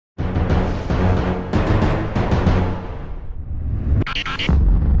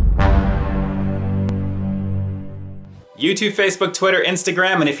YouTube, Facebook, Twitter,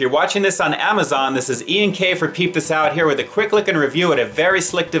 Instagram, and if you're watching this on Amazon, this is Ian K for Peep This Out here with a quick look and review at a very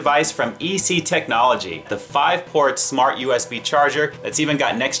slick device from EC Technology, the 5-port smart USB charger that's even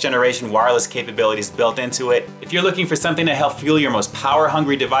got next generation wireless capabilities built into it. If you're looking for something to help fuel your most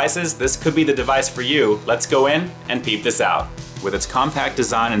power-hungry devices, this could be the device for you. Let's go in and peep this out. With its compact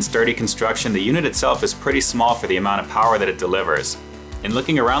design and sturdy construction, the unit itself is pretty small for the amount of power that it delivers. In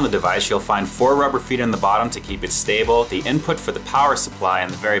looking around the device, you'll find 4 rubber feet on the bottom to keep it stable, the input for the power supply in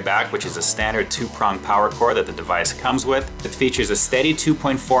the very back, which is a standard 2-prong power cord that the device comes with. It features a steady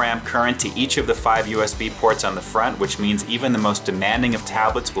 2.4 amp current to each of the 5 USB ports on the front, which means even the most demanding of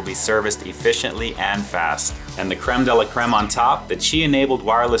tablets will be serviced efficiently and fast. And the creme de la creme on top, the Qi-enabled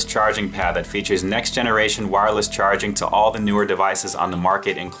wireless charging pad that features next generation wireless charging to all the newer devices on the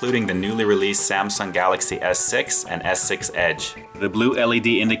market, including the newly released Samsung Galaxy S6 and S6 Edge. The blue LED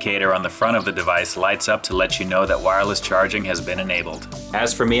indicator on the front of the device lights up to let you know that wireless charging has been enabled.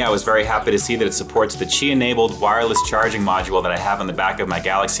 As for me, I was very happy to see that it supports the Qi-enabled wireless charging module that I have on the back of my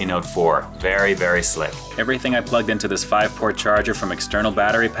Galaxy Note 4. Very, very slick. Everything I plugged into this 5-port charger, from external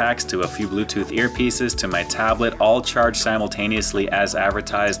battery packs to a few Bluetooth earpieces to my tablet, all charged simultaneously as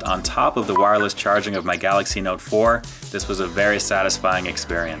advertised on top of the wireless charging of my Galaxy Note 4. This was a very satisfying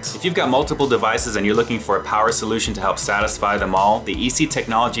experience. If you've got multiple devices and you're looking for a power solution to help satisfy them all, the EC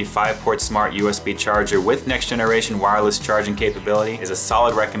Technology 5-port smart USB charger with next generation wireless charging capability is a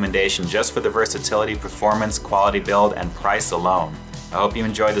solid recommendation just for the versatility, performance, quality build, and price alone. I hope you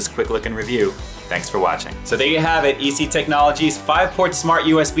enjoyed this quick look and review. Thanks for watching. So there you have it, EC Technology's 5-port smart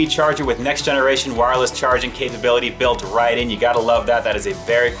USB charger with next generation wireless charging capability built right in. You gotta love that. That is a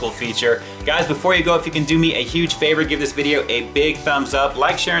very cool feature. Guys, before you go, if you can do me a huge favor, give this video a big thumbs up,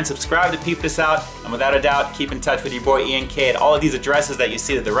 like, share, and subscribe to Peep This Out. And without a doubt, keep in touch with your boy Ian K at all of these addresses that you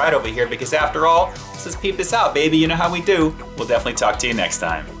see to the right over here, because after all, this is Peep This Out, baby. You know how we do. We'll definitely talk to you next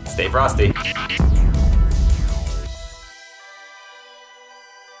time. Stay frosty.